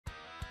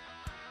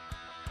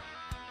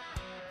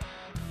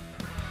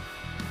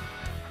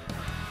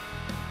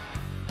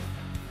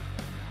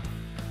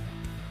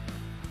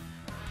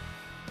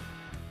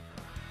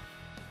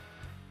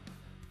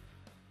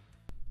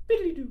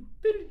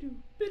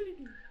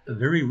A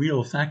very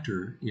real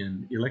factor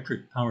in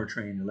electric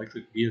powertrain,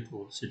 electric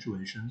vehicle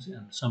situations,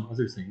 and some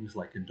other things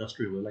like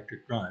industrial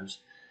electric drives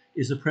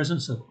is the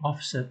presence of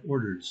offset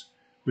orders,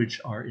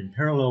 which are in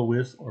parallel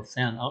with or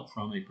fan out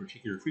from a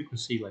particular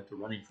frequency, like the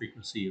running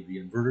frequency of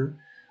the inverter,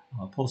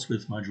 pulse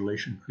width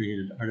modulation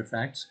created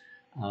artifacts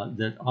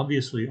that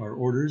obviously are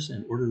orders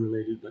and order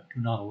related but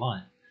do not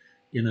align.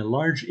 In a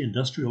large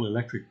industrial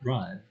electric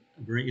drive,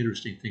 a very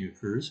interesting thing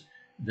occurs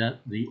that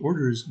the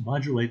orders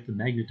modulate the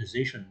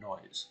magnetization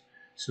noise.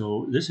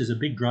 So this is a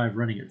big drive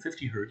running at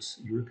 50 hertz,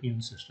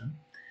 European system,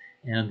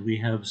 and we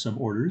have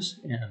some orders,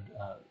 and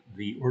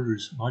the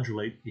orders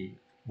modulate the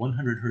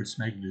 100 hertz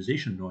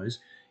magnetization noise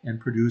and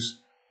produce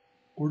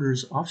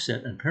orders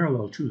offset and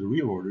parallel to the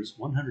real orders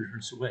 100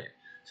 hertz away.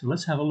 So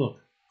let's have a look.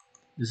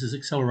 This is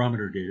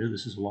accelerometer data.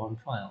 This is a long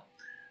file.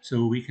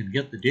 So we can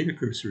get the data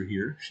cursor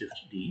here,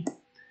 Shift D,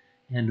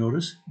 and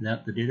notice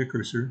that the data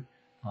cursor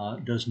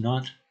does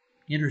not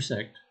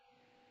intersect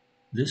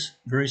this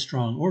very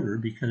strong order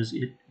because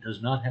it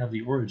does not have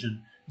the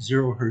origin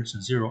 0 hertz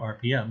and 0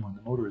 RPM when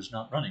the motor is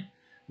not running,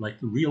 like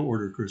the real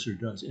order cursor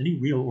does. Any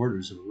real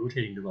orders of a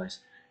rotating device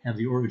have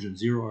the origin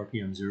 0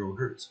 RPM, 0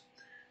 hertz.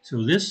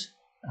 So this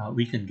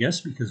we can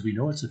guess because we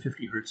know it's a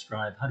 50 hertz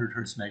drive, 100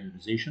 hertz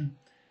magnetization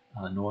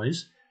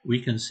noise. We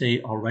can say,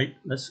 all right,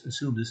 let's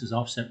assume this is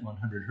offset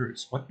 100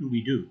 hertz. What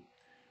do?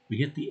 We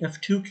hit the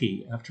F2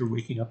 key after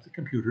waking up the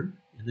computer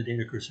in the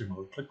data cursor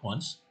mode. Click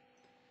once,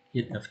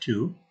 hit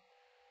F2,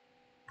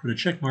 put a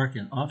check mark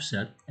in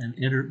offset, and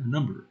enter a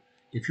number.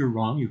 If you're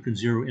wrong, you can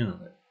zero in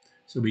on it.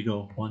 So we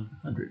go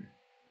 100.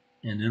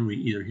 And then we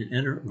either hit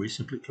enter or we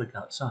simply click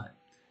outside.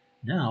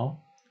 Now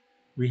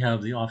we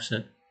have the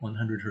offset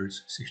 100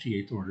 hertz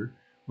 68th order,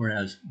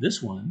 whereas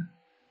this one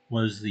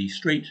was the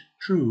straight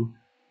true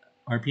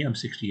RPM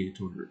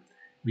 68th order.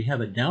 We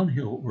have a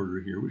downhill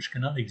order here which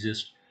cannot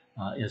exist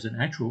as an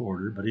actual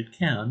order, but it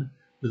can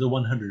with a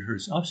 100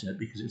 hertz offset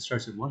because it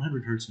starts at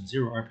 100 hertz and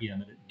 0 RPM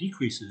and it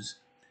decreases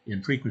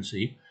in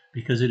frequency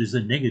because it is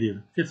a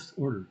negative fifth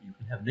order. You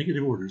can have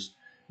negative orders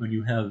when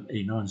you have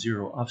a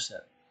non-zero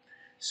offset.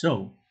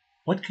 So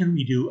what can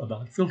we do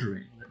about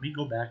filtering? Let me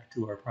go back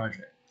to our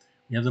project.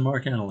 We have the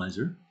mark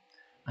analyzer.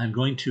 I'm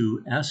going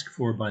to ask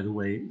for, by the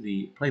way,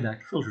 the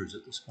playback filters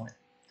at this point,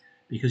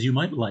 because you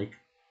might like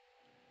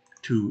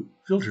to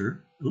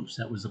filter. Oops,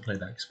 that was the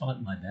playback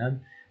spot, my bad.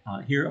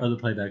 Here are the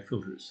playback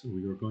filters. So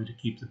we are going to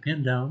keep the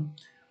pin down.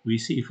 We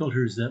see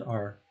filters that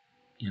are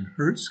in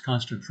hertz,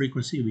 constant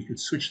frequency. We could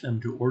switch them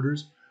to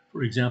orders.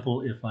 For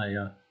example, if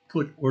I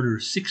put order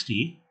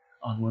 60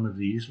 on one of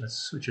these, let's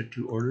switch it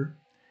to order,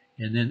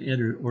 and then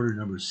enter order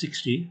number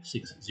 60,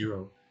 60,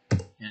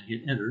 and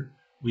hit enter.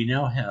 We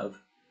now have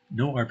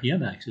no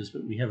RPM axis,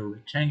 but we have a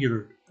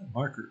rectangular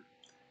marker,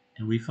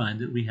 and we find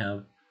that we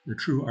have the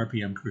true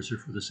RPM cursor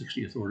for the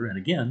 60th order, and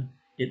again,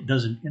 it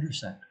doesn't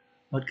intersect.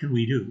 What can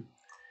we do?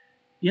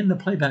 In the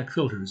playback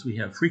filters, we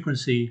have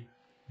frequency,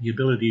 the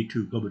ability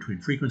to go between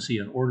frequency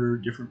and order,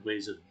 different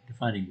ways of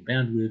defining the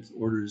bandwidth,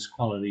 orders,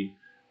 quality,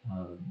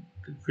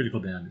 critical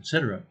band,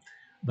 etc.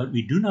 But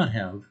we do not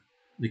have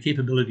the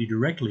capability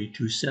directly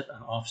to set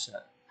an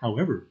offset.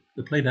 However,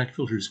 the playback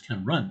filters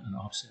can run an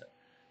offset.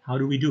 How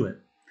do we do it?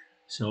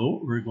 So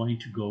we're going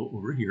to go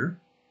over here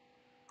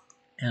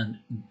and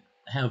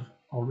have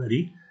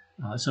already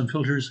some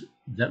filters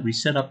that we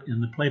set up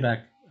in the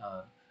playback,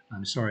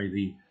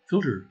 the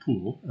filter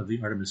pool of the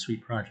ArtemiS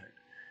SUITE project.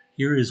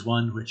 Here is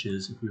one which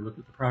is, if we look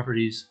at the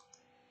properties,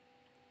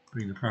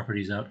 bring the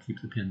properties out,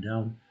 keep the pin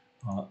down,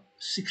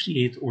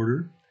 68th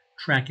order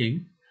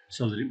tracking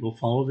so that it will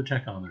follow the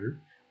tachometer,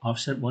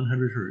 offset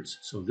 100 hertz.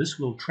 So this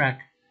will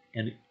track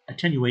and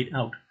attenuate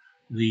out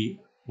the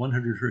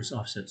 100 hertz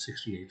offset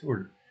 68th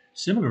order.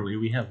 Similarly,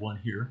 we have one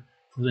here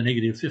for the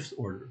negative fifth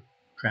order,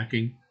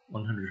 tracking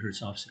 100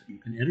 hertz offset. You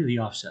can enter the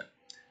offset.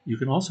 You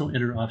can also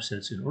enter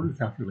offsets in order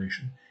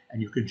calculation,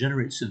 and you can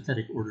generate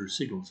synthetic order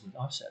signals with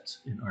offsets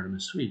in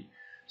ArtemiS SUITE.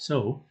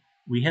 So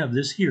we have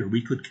this here.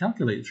 We could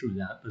calculate through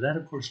that, but that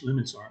of course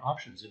limits our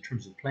options in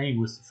terms of playing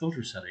with the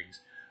filter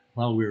settings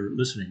while we're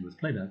listening with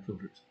playback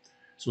filters.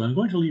 So I'm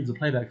going to leave the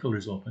playback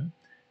filters open,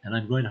 and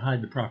I'm going to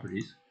hide the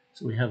properties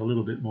so we have a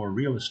little bit more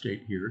real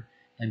estate here,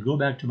 and go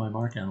back to my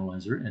mark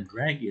analyzer and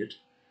drag it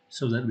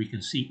so that we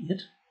can see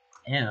it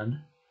and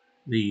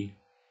the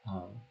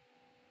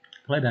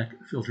playback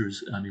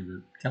filters,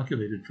 the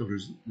calculated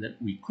filters that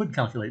we could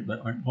calculate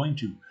but aren't going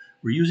to.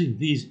 We're using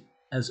these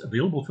as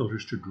available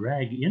filters to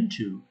drag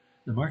into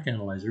the mark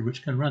analyzer,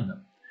 which can run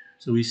them.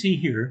 So we see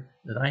here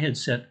that I had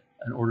set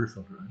an order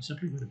filter. I'm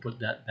simply going to put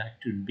that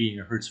back to being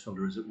a hertz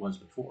filter as it was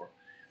before.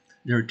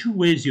 There are two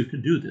ways you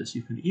can do this.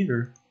 You can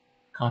either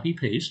copy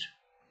paste.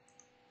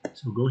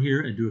 So go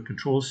here and do a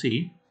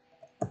Control-C,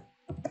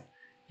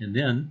 and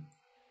then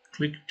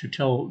click to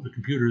tell the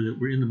computer that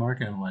we're in the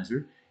mark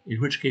analyzer, in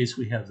which case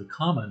we have the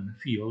common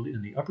field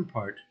in the upper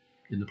part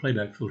in the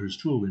playback filters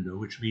tool window,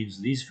 which means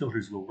these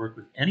filters will work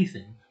with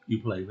anything you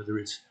play, whether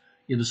it's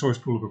in the source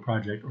pool of a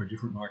project or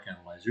different mark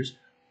analyzers,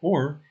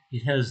 or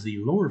it has the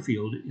lower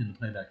field in the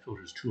playback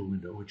filters tool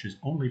window, which is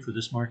only for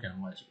this mark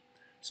analyzer.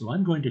 So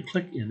I'm going to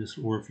click in this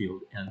lower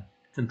field and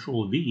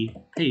Control V,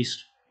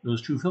 paste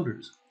those two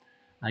filters.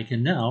 I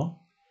can now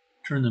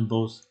turn them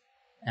both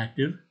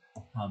active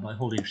by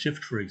holding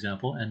Shift, for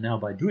example, and now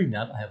by doing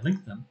that I have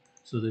linked them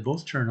so they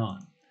both turn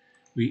on.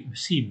 We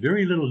see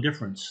very little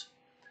difference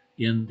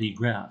in the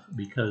graph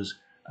because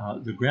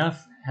the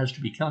graph has to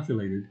be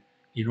calculated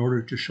in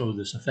order to show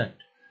this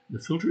effect.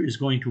 The filter is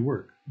going to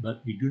work,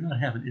 but we do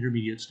not have an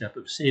intermediate step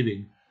of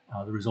saving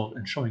the result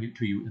and showing it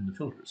to you in the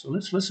filter. So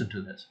let's listen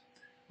to this.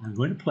 I'm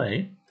going to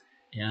play,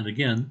 and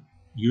again,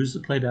 use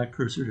the playback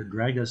cursor to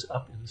drag us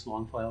up in this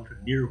long file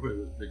to near where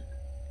the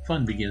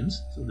fun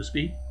begins, so to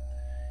speak,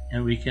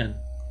 and we can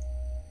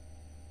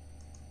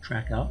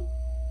track out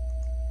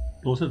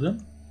both of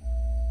them,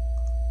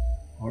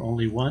 or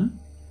only one,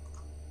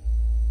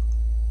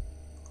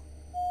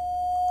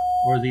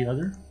 or the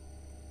other.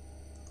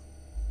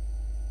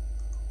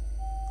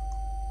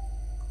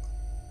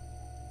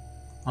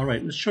 All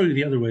right, let's show you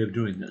the other way of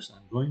doing this.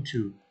 I'm going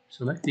to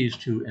select these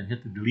two and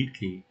hit the delete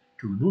key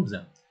to remove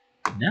them.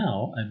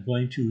 Now I'm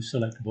going to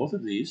select both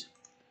of these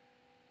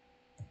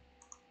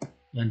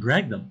and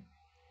drag them.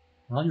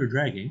 While you're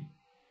dragging,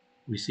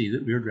 we see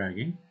that we're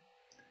dragging.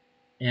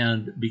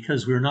 And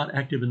because we're not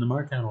active in the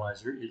mark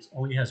analyzer, it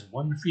only has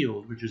one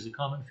field, which is a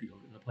common field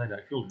in the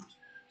playback filters.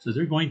 So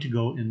they're going to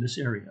go in this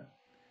area.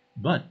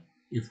 But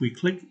if we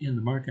click in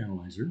the mark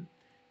analyzer,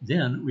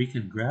 then we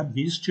can grab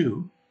these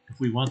two, if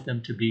we want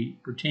them to be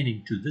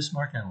pertaining to this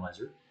mark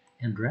analyzer,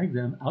 and drag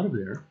them out of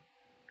there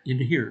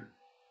into here.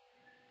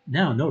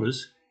 Now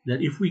notice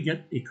that if we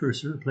get a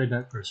cursor, a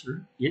playback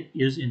cursor, it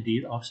is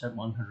indeed offset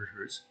 100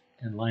 Hertz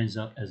and lines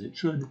up as it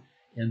should.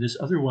 And this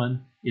other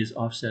one is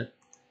offset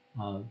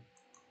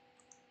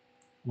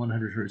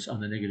 100 Hertz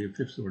on the negative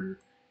fifth order,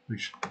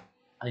 which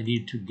I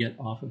need to get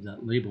off of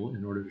that label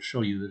in order to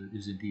show you that it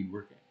is indeed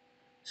working.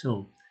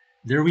 So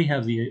there we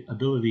have the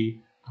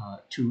ability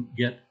to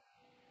get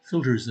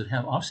filters that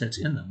have offsets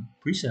in them,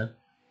 preset,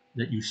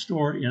 that you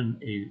store in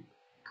a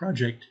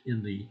project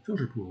in the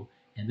filter pool,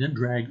 and then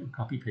drag or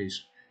copy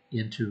paste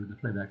into the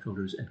playback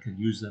filters and can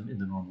use them in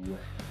the normal way.